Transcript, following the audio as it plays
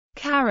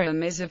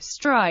Carrom is a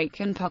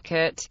strike and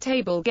pocket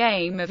table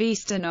game of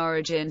Eastern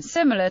origin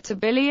similar to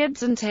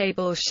billiards and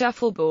table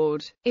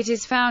shuffleboard. It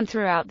is found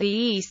throughout the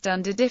East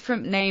under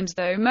different names,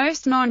 though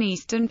most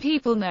non-Eastern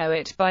people know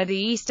it by the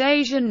East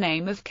Asian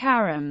name of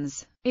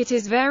Carroms. It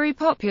is very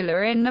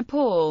popular in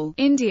Nepal,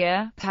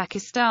 India,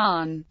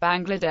 Pakistan,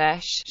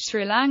 Bangladesh,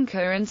 Sri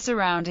Lanka and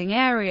surrounding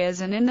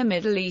areas, and in the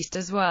Middle East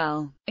as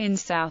well. In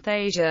South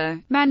Asia,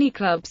 many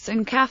clubs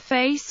and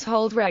cafes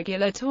hold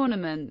regular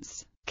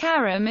tournaments.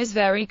 Carrom is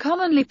very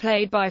commonly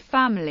played by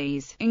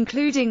families,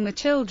 including the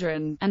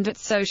children, and at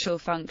social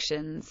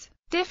functions.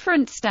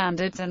 Different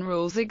standards and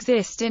rules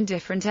exist in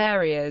different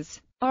areas.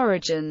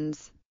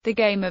 Origins. The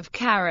game of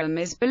Carrom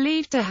is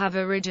believed to have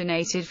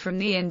originated from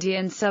the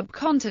Indian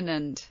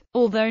subcontinent.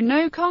 Although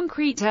no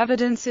concrete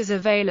evidence is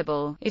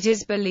available, it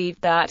is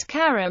believed that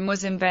Carrom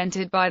was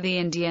invented by the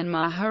Indian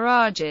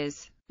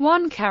Maharajas.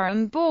 One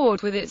Carrom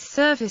board with its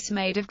surface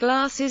made of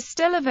glass is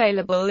still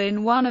available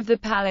in one of the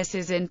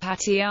palaces in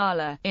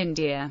Patiala,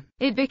 India.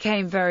 It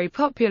became very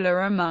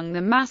popular among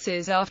the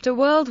masses after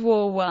World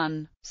War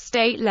I.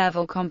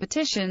 State-level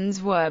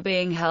competitions were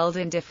being held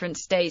in different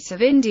states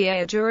of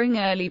India during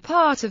early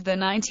part of the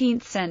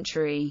 19th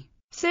century.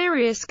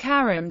 Serious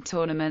Carrom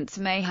tournaments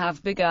may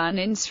have begun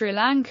in Sri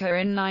Lanka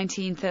in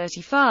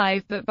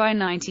 1935, but by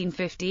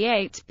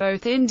 1958,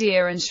 both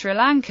India and Sri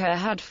Lanka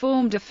had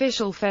formed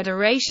official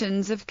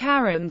federations of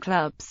Carrom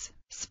clubs,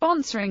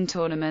 sponsoring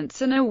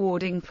tournaments and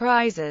awarding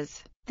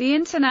prizes. The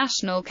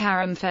International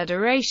Carrom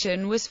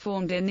Federation was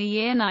formed in the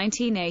year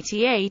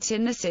 1988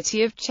 in the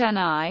city of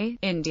Chennai,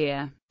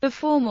 India. The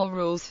formal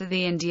rules for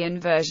the Indian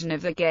version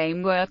of the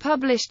game were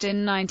published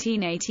in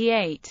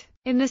 1988.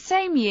 In the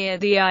same year,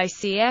 the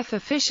ICF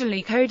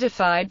officially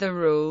codified the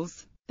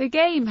rules. The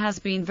game has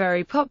been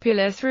very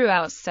popular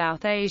throughout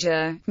South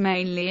Asia,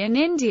 mainly in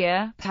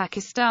India,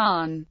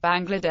 Pakistan,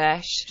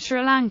 Bangladesh,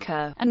 Sri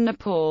Lanka, and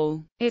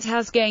Nepal. It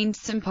has gained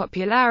some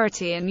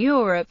popularity in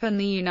Europe and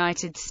the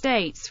United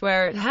States,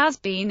 where it has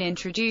been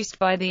introduced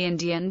by the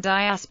Indian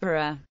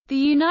diaspora. The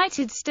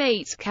United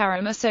States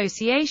Carrom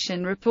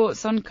Association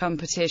reports on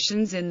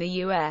competitions in the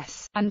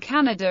US and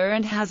Canada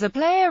and has a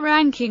player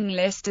ranking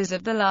list as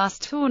of the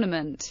last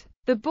tournament.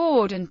 The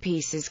board and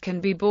pieces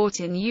can be bought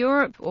in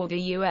Europe or the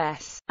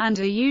US, and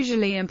are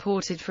usually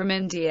imported from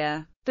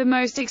India. The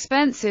most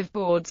expensive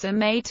boards are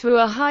made to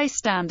a high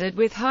standard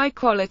with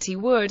high-quality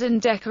wood and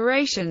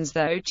decorations,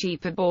 though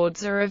cheaper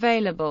boards are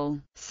available.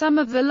 Some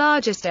of the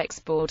largest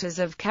exporters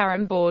of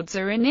Carrom boards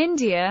are in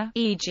India,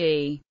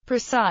 e.g.,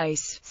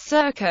 Precise,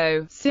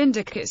 Serco,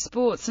 Syndicate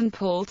Sports and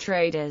Paul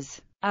Traders.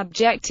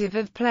 Objective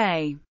of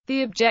play.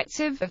 The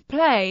objective of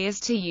play is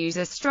to use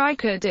a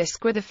striker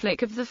disc with a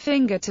flick of the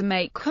finger to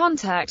make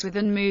contact with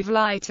and move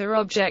lighter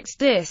objects,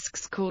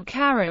 discs called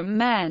Carrom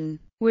men,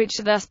 which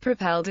are thus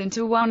propelled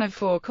into one of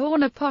four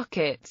corner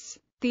pockets.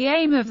 The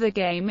aim of the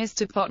game is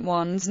to pot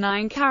one's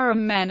 9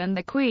 Carrom men and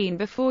the queen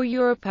before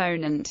your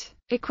opponent.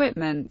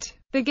 Equipment.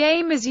 The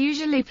game is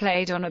usually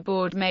played on a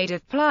board made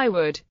of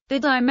plywood. The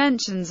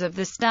dimensions of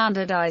the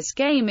standardized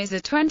game is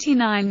a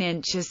 29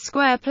 inches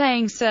square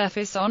playing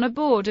surface on a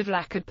board of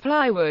lacquered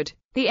plywood.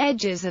 The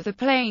edges of the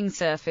playing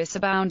surface are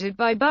bounded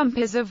by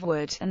bumpers of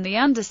wood, and the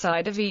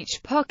underside of each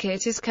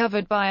pocket is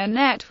covered by a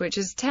net which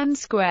is 10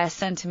 square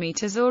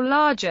centimeters or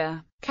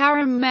larger.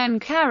 Carrom men.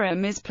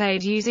 Carrom is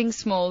played using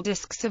small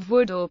discs of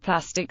wood or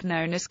plastic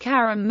known as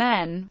Carrom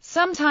men,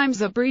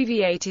 sometimes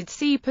abbreviated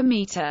C per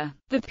meter.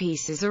 The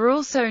pieces are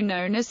also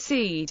known as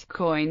seed,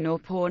 coin or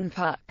pawn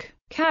puck.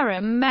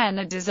 Carrom men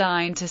are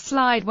designed to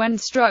slide when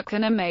struck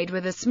and are made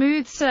with a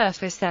smooth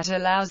surface that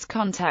allows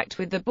contact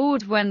with the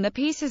board when the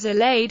pieces are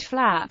laid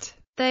flat.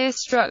 They are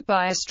struck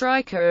by a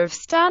striker of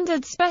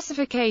standard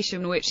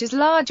specification which is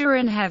larger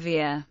and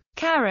heavier.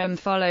 Carrom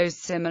follows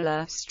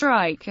similar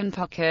strike and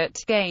pocket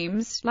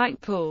games,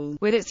 like pool,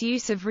 with its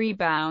use of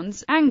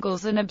rebounds,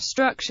 angles and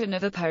obstruction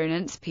of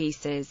opponents'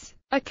 pieces.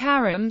 A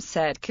Carrom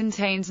set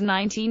contains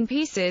 19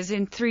 pieces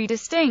in 3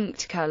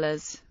 distinct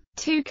colors.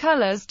 2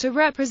 colors to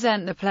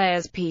represent the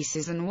player's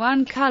pieces and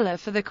 1 color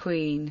for the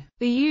queen.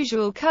 The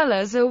usual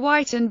colors are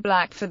white and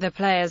black for the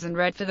players and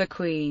red for the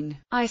queen.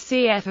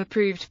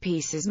 ICF-approved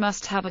pieces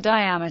must have a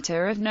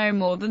diameter of no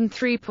more than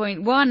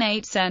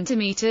 3.18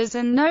 centimeters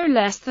and no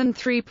less than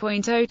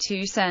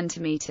 3.02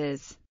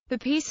 centimeters. The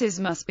pieces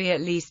must be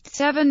at least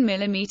 7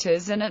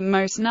 millimeters and at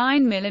most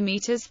 9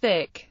 millimeters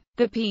thick.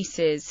 The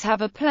pieces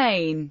have a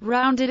plain,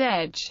 rounded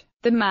edge.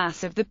 The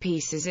mass of the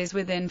pieces is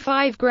within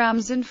 5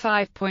 grams and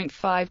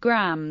 5.5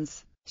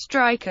 grams.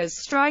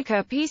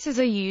 Striker pieces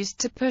are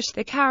used to push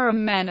the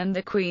Carrom men and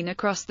the queen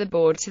across the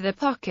board to the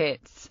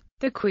pockets.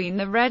 The queen,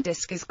 the red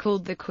disc, is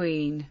called the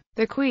queen.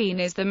 The queen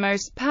is the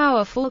most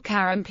powerful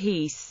Carrom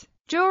piece.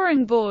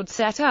 During board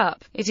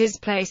setup, it is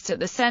placed at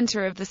the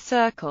center of the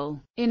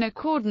circle. In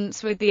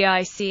accordance with the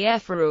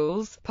ICF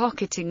rules,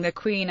 pocketing the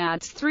queen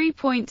adds 3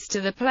 points to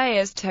the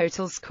player's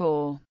total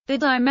score. The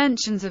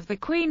dimensions of the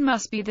queen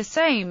must be the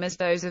same as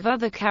those of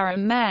other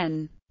Carrom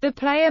men. The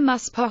player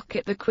must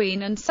pocket the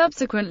queen and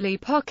subsequently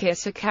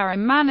pocket a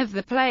Carrom man of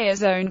the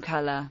player's own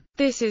color.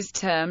 This is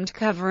termed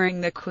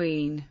covering the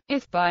queen.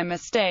 If by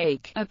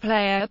mistake, a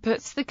player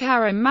puts the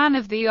Carrom man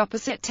of the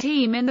opposite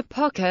team in the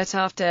pocket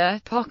after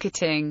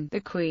pocketing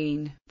the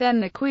queen, then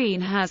the queen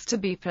has to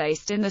be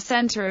placed in the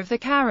center of the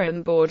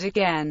Carrom board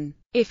again.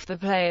 If the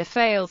player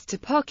fails to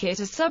pocket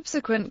a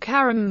subsequent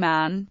Carrom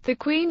man, the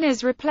queen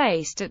is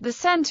replaced at the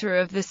center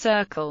of the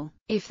circle.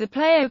 If the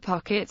player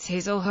pockets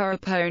his or her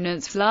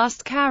opponent's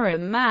last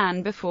Carrom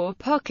man before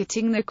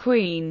pocketing the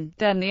queen,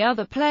 then the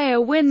other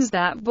player wins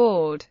that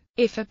board.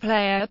 If a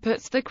player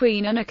puts the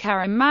queen and a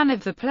Carrom man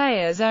of the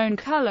player's own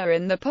color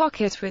in the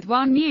pocket with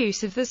one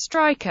use of the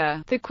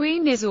striker, the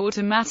queen is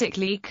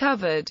automatically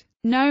covered,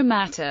 no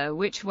matter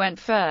which went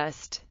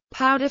first.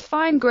 Powder.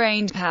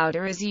 Fine-grained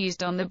powder is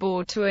used on the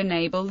board to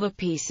enable the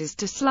pieces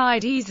to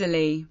slide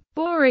easily.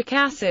 Boric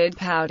acid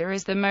powder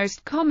is the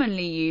most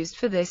commonly used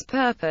for this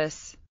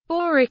purpose.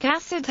 Boric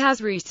acid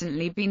has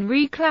recently been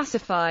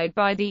reclassified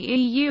by the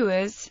EU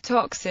as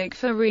toxic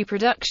for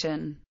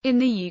reproduction. In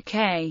the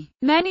UK,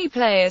 many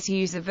players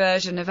use a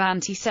version of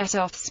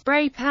anti-set-off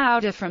spray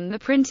powder from the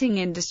printing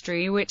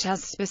industry which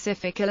has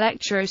specific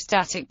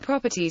electrostatic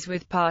properties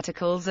with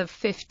particles of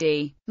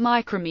 50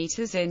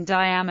 micrometers in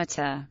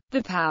diameter.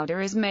 The powder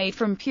is made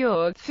from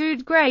pure,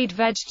 food-grade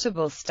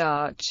vegetable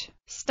starch.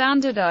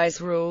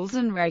 Standardized rules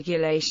and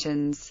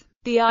regulations.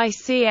 The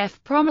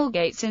ICF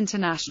promulgates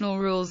international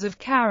rules of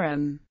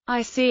Carrom.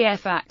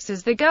 ICF acts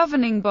as the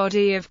governing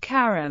body of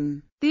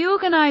Carrom. The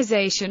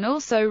organization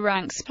also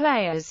ranks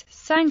players,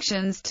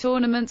 sanctions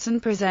tournaments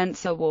and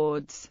presents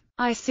awards.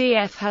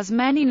 ICF has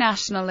many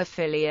national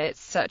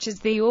affiliates such as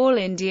the All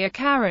India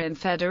Carrom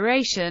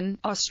Federation,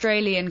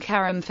 Australian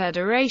Carrom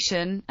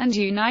Federation, and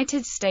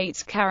United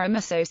States Carrom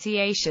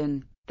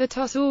Association. The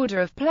toss order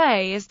of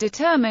play is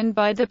determined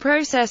by the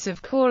process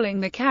of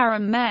calling the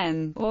Carrom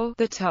men, or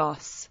the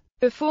toss.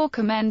 Before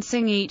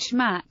commencing each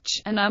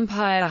match, an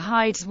umpire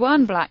hides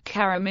one black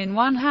Carrom in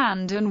one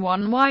hand and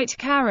one white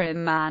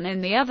Carrom man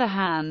in the other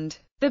hand.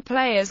 The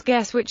players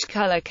guess which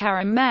color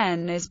Carrom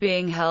man is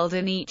being held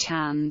in each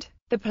hand.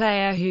 The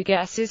player who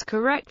guesses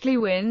correctly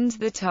wins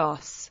the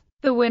toss.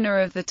 The winner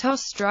of the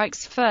toss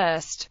strikes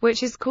first,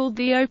 which is called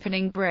the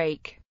opening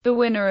break. The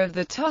winner of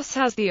the toss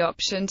has the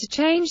option to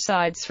change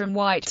sides from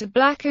white to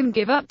black and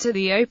give up to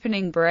the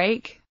opening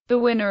break. The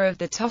winner of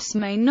the toss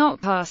may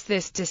not pass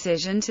this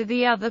decision to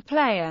the other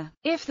player.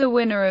 If the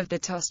winner of the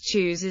toss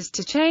chooses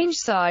to change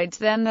sides,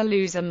 then the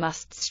loser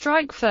must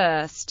strike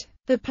first.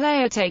 The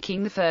player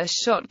taking the first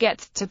shot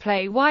gets to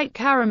play white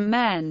Carrom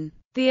men.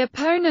 The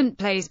opponent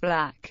plays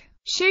black.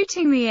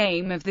 Shooting. The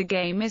aim of the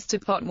game is to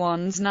pot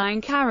one's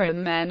 9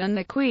 Carrom men and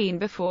the queen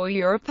before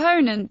your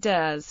opponent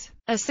does.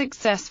 A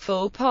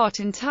successful pot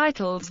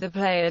entitles the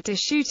player to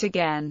shoot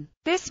again.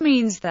 This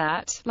means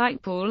that,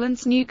 like pool and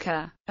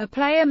snooker, a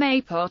player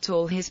may pot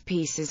all his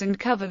pieces and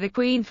cover the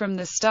queen from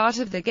the start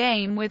of the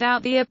game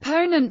without the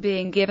opponent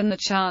being given the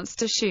chance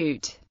to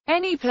shoot.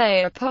 Any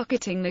player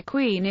pocketing the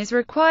queen is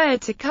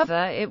required to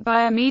cover it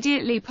by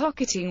immediately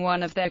pocketing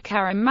one of their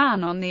Carrom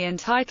man on the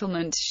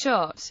entitlement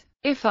shot.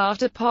 If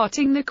after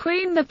potting the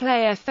queen the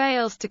player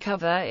fails to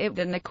cover it,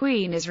 then the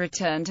queen is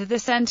returned to the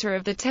center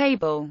of the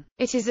table.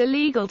 It is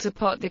illegal to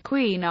pot the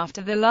queen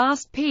after the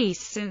last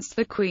piece since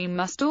the queen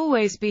must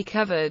always be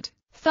covered.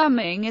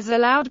 Thumbing is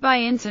allowed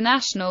by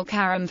International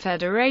Carrom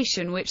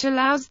Federation, which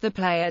allows the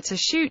player to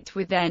shoot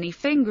with any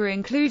finger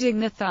including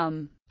the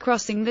thumb.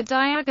 Crossing the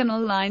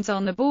diagonal lines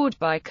on the board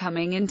by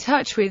coming in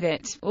touch with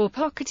it, or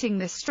pocketing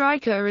the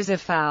striker is a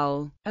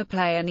foul. A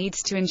player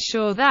needs to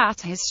ensure that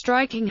his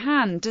striking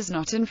hand does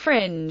not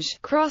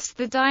infringe, cross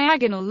the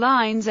diagonal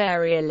lines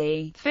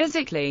aerially,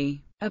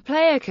 physically. A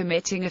player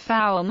committing a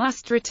foul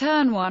must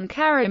return one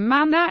Carrom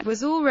man that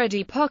was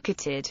already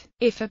pocketed.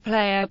 If a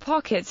player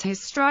pockets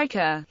his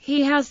striker,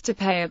 he has to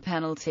pay a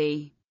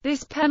penalty.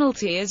 This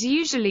penalty is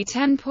usually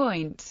 10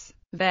 points.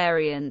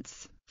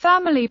 Variants.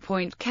 Family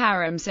point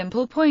Carrom.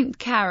 Simple point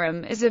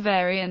Carrom is a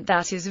variant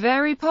that is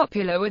very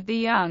popular with the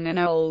young and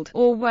old,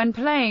 or when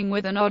playing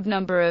with an odd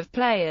number of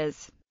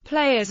players.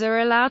 Players are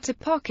allowed to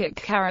pocket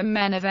Carrom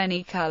men of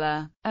any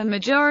color. A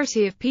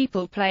majority of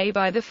people play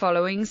by the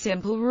following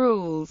simple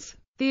rules.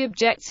 The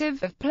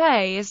objective of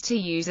play is to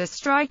use a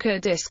striker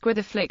disc with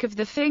a flick of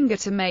the finger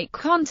to make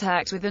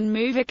contact with and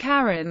move a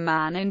Carrom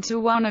man into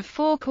one of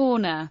 4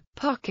 corner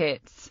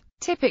pockets.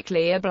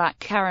 Typically a black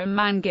Carrom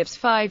man gives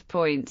 5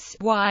 points,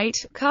 white,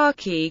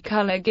 khaki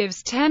color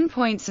gives 10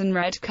 points and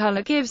red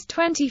color gives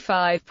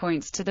 25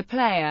 points to the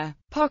player.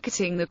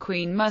 Pocketing the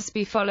queen must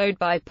be followed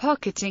by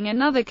pocketing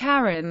another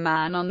Carrom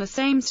man on the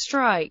same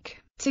strike.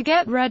 To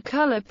get red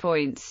color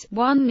points,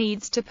 one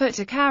needs to put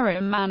a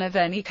Carrom man of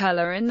any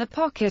color in the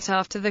pocket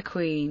after the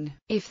queen.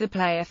 If the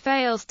player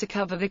fails to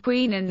cover the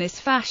queen in this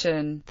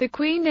fashion, the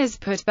queen is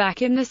put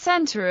back in the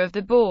center of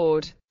the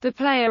board. The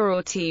player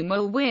or team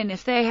will win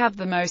if they have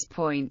the most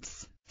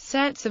points.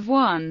 Sets of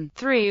 1,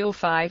 3 or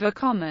 5 are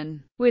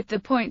common. With the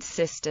points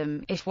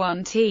system, if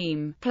one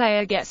team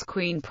player gets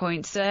queen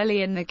points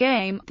early in the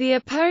game, the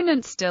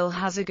opponent still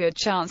has a good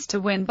chance to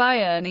win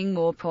by earning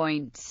more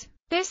points.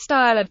 This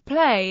style of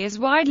play is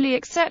widely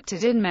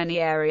accepted in many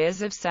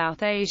areas of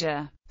South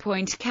Asia.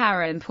 Point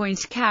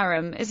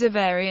Carrom is a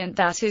variant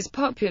that is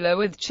popular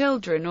with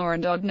children or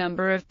an odd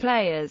number of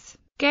players.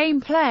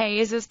 Gameplay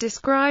is as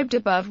described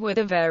above with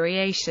a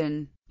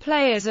variation.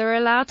 Players are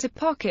allowed to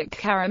pocket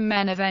Carrom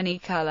men of any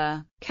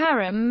color.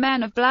 Carrom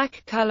men of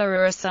black color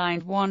are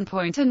assigned 1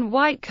 point and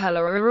white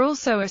color are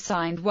also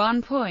assigned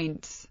 1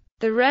 point.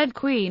 The red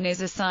queen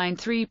is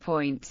assigned 3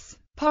 points.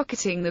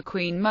 Pocketing the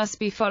queen must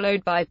be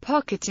followed by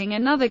pocketing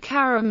another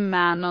Carrom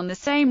man on the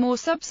same or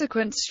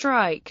subsequent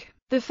strike.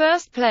 The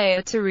first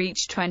player to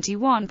reach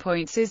 21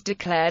 points is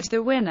declared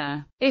the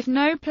winner. If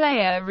no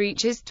player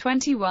reaches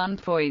 21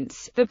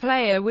 points, the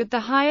player with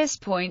the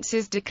highest points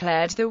is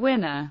declared the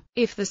winner.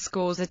 If the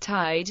scores are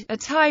tied, a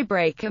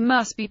tiebreaker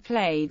must be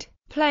played.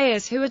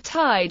 Players who are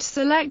tied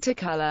select a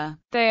color.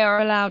 They are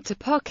allowed to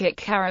pocket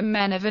Carrom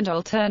men of an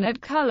alternate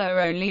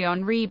color only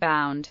on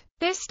rebound.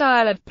 This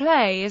style of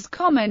play is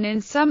common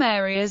in some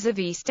areas of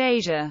East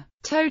Asia.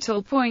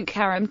 Total point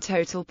Carrom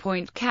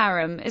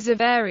is a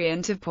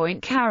variant of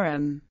point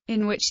Carrom,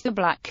 in which the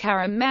black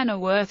Carrom men are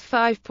worth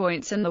 5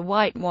 points and the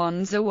white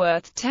ones are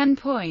worth 10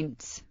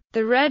 points.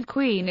 The red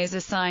queen is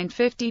assigned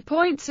 50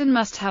 points and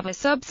must have a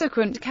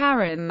subsequent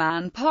Carrom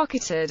man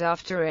pocketed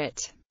after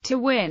it. To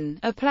win,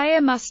 a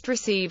player must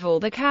receive all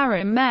the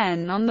Carrom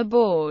men on the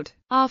board.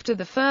 After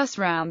the first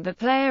round, the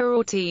player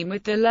or team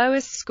with the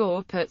lowest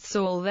score puts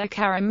all their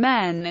Carrom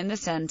men in the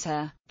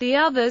center. The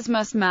others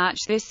must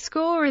match this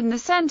score in the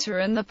center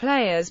and the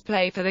players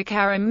play for the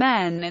Carrom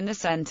men in the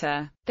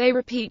center. They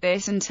repeat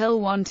this until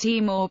one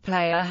team or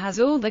player has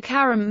all the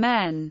Carrom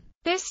men.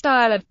 This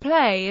style of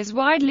play is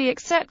widely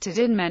accepted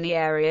in many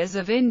areas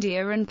of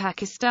India and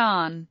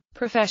Pakistan.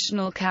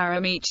 Professional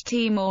Carrom: each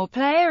team or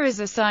player is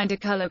assigned a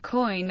color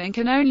coin and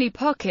can only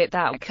pocket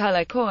that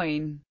color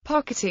coin.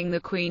 Pocketing the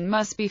queen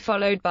must be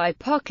followed by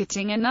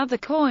pocketing another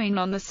coin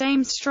on the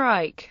same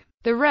strike.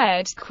 The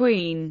red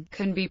queen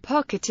can be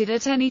pocketed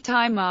at any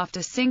time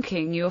after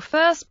sinking your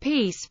first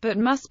piece but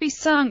must be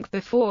sunk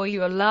before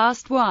your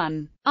last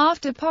one.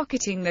 After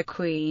pocketing the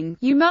queen,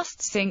 you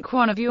must sink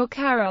one of your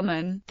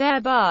Carrom,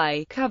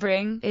 thereby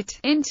covering it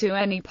into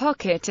any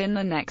pocket in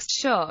the next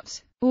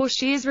shot, or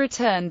she is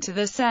returned to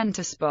the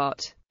center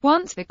spot.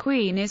 Once the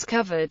queen is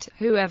covered,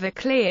 whoever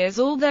clears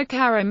all their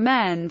Carrom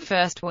men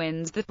first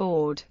wins the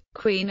board.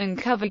 Queen and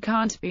cover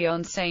can't be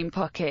on same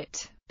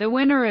pocket. The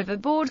winner of a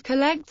board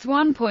collects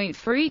 1 point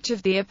for each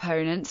of the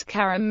opponent's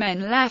Carrom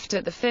men left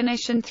at the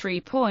finish and 3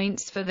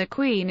 points for the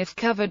queen if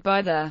covered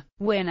by the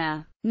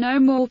winner. No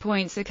more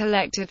points are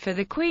collected for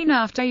the queen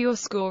after your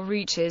score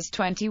reaches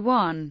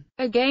 21.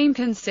 A game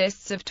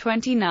consists of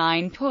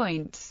 29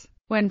 points.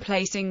 When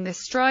placing the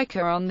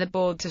striker on the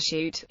board to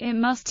shoot, it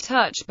must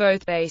touch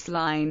both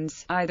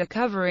baselines, either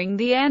covering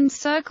the end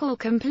circle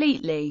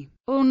completely,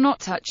 or not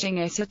touching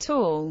it at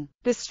all.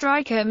 The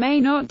striker may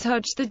not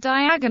touch the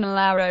diagonal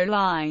arrow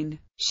line.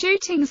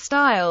 Shooting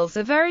styles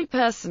are very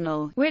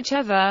personal.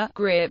 Whichever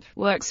grip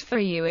works for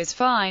you is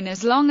fine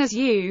as long as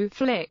you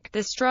flick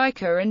the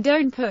striker and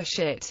don't push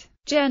it.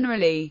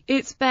 Generally,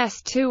 it's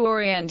best to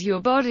orient your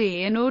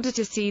body in order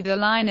to see the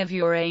line of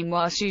your aim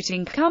while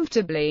shooting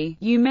comfortably.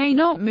 You may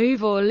not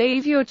move or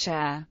leave your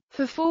chair.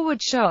 For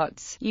forward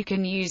shots, you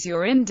can use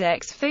your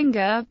index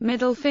finger,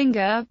 middle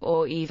finger,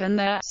 or even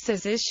the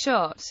scissors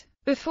shot.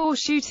 Before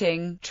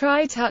shooting,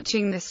 try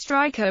touching the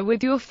striker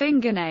with your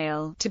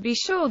fingernail, to be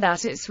sure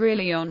that it's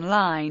really on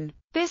line.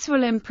 This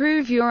will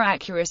improve your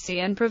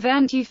accuracy and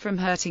prevent you from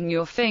hurting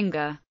your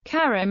finger.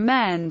 Carrom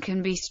men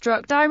can be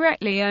struck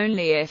directly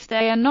only if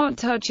they are not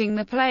touching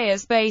the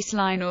player's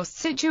baseline or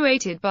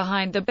situated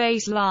behind the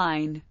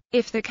baseline.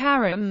 If the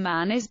Carrom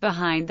man is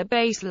behind the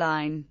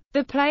baseline,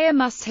 the player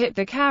must hit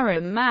the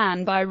Carrom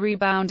man by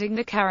rebounding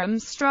the Carrom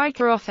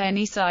striker off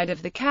any side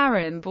of the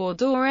Carrom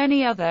board or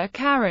any other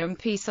Carrom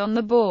piece on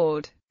the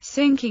board.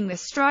 Sinking the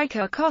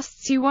striker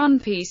costs you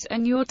 1 piece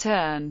and your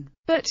turn.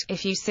 But,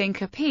 if you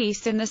sink a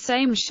piece in the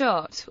same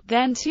shot,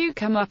 then 2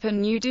 come up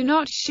and you do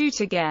not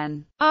shoot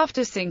again.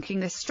 After sinking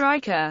the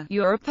striker,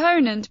 your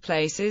opponent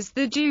places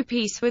the due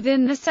piece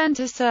within the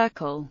center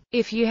circle.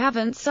 If you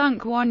haven't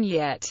sunk one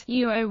yet,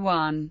 you owe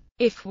 1.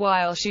 If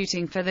while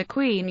shooting for the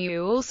queen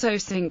you also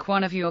sink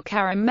one of your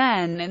Carrom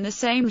men in the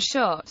same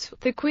shot,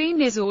 the queen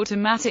is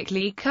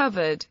automatically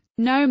covered,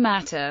 no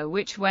matter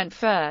which went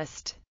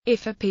first.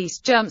 If a piece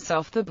jumps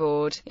off the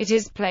board, it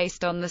is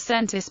placed on the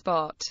center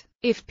spot.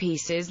 If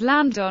pieces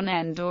land on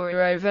end or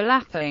are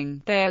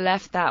overlapping, they are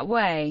left that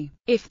way.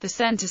 If the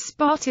center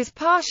spot is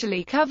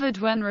partially covered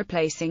when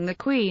replacing the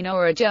queen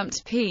or a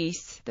jumped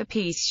piece, the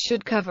piece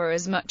should cover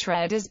as much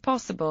red as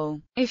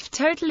possible. If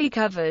totally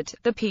covered,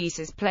 the piece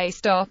is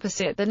placed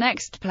opposite the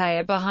next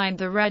player behind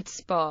the red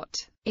spot.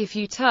 If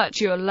you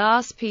touch your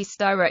last piece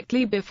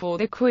directly before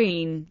the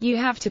queen, you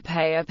have to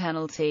pay a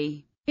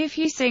penalty. If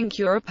you sink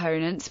your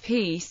opponent's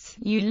piece,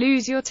 you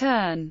lose your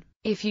turn.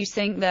 If you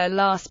sink their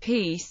last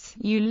piece,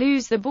 you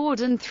lose the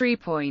board and 3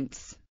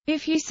 points.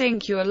 If you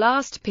sink your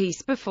last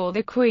piece before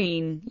the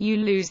queen, you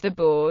lose the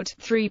board,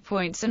 3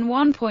 points and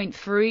 1 point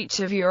for each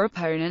of your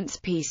opponent's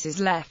pieces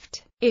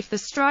left. If the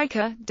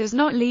striker does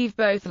not leave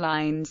both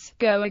lines,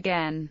 go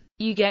again.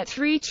 You get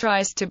 3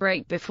 tries to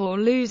break before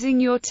losing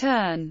your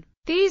turn.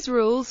 These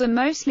rules are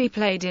mostly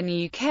played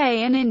in UK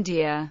and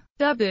India.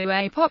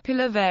 A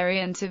popular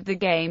variant of the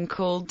game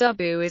called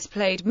Dubbu is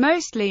played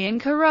mostly in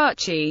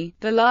Karachi,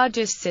 the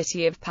largest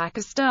city of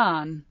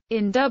Pakistan.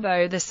 In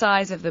Dubbu, the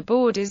size of the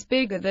board is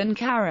bigger than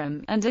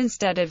Carrom, and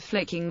instead of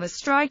flicking the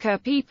striker,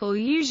 people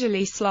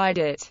usually slide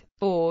it.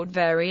 Board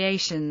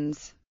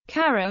variations.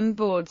 Carrom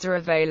boards are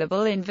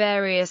available in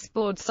various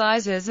board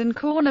sizes and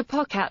corner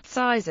pocket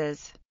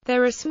sizes.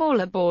 There are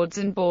smaller boards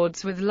and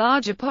boards with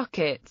larger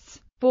pockets.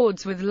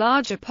 Boards with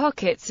larger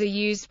pockets are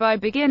used by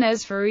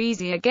beginners for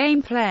easier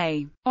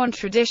gameplay. On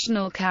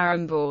traditional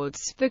Carrom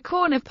boards, the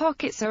corner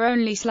pockets are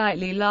only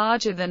slightly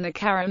larger than the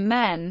Carrom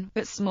men,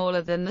 but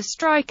smaller than the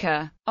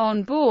striker.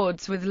 On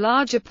boards with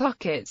larger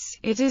pockets,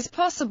 it is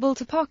possible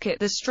to pocket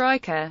the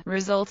striker,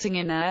 resulting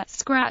in a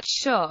scratch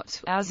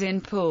shot, as in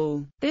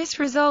pool. This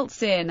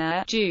results in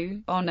a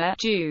dew. On a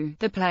dew,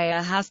 the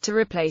player has to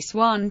replace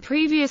one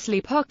previously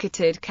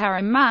pocketed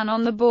Carrom man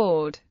on the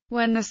board.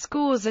 When the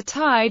scores are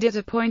tied at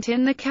a point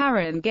in the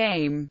Carrom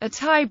game, a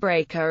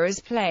tiebreaker is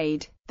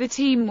played. The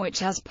team which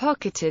has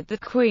pocketed the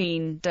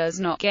queen does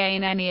not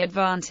gain any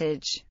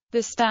advantage.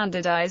 The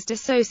standardized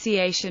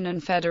association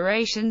and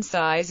federation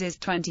size is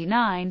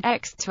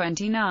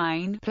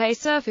 29x29. Play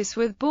surface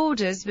with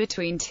borders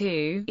between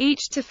 2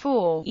 each to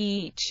 4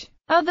 each.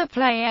 Other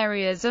play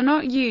areas are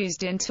not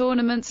used in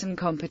tournaments and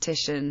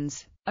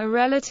competitions. A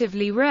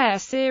relatively rare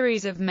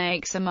series of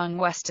makes among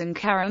Western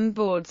Carrom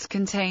boards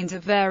contains a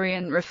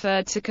variant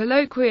referred to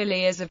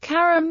colloquially as a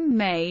Carrom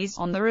maze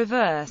on the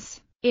reverse,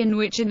 in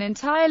which an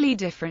entirely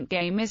different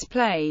game is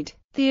played.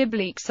 The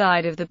oblique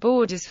side of the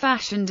board is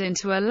fashioned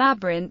into a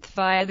labyrinth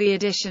via the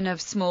addition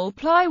of small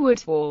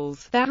plywood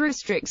walls that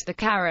restricts the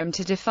Carrom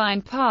to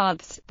defined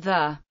paths.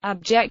 The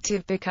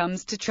objective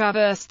becomes to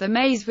traverse the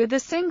maze with a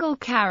single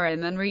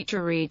Carrom and reach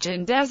a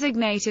region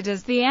designated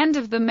as the end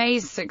of the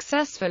maze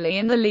successfully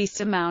in the least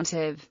amount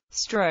of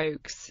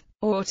strokes,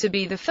 or to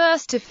be the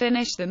first to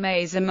finish the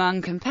maze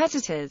among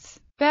competitors.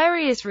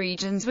 Various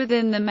regions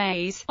within the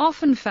maze,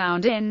 often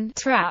found in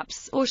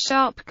traps or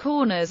sharp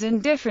corners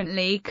and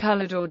differently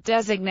colored or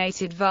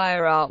designated via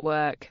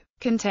artwork,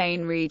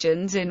 contain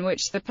regions in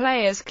which the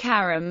player's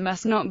Carrom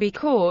must not be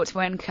caught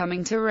when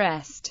coming to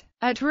rest,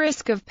 at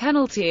risk of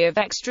penalty of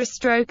extra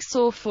strokes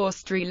or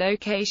forced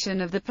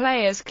relocation of the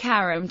player's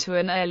Carrom to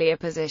an earlier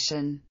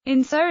position.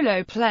 In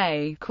solo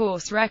play,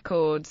 course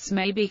records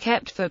may be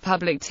kept for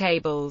public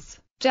tables.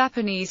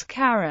 Japanese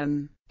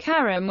Carrom.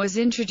 Carrom was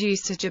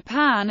introduced to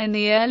Japan in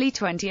the early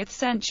 20th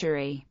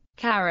century.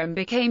 Carrom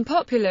became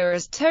popular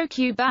as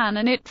Tokuban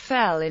and it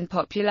fell in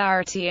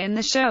popularity in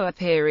the Showa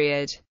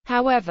period.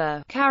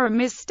 However,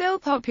 Carrom is still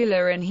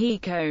popular in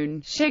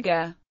Hikone,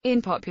 Shiga,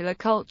 in popular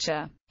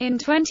culture. In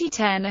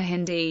 2010, a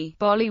Hindi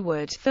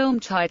Bollywood film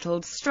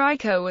titled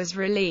Striker was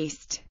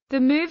released.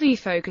 The movie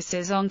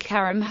focuses on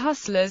Carrom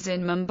hustlers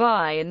in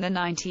Mumbai in the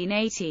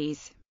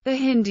 1980s. The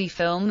Hindi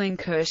film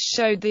Ankush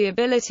showed the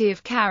ability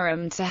of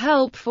Carrom to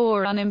help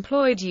 4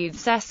 unemployed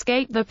youths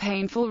escape the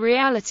painful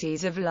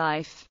realities of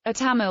life. A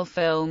Tamil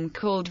film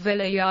called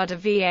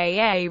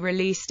Villayada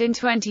released in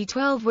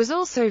 2012 was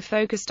also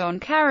focused on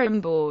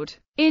Carrom board.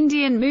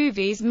 Indian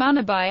movies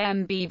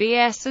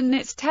Vineetmbbs and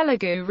its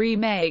Telugu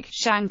remake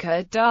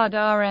Shankar Dada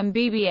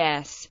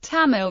MBBS,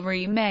 Tamil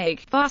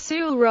remake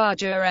Vasool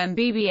Raja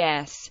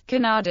MBBS,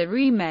 Kannada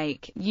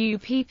remake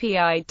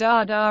Uppi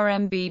Dada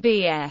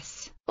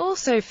MBBS.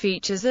 Also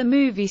features a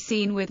movie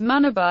scene with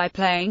Munabai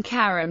playing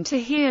Carrom to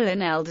heal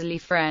an elderly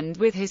friend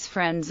with his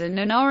friends and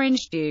an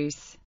orange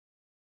juice.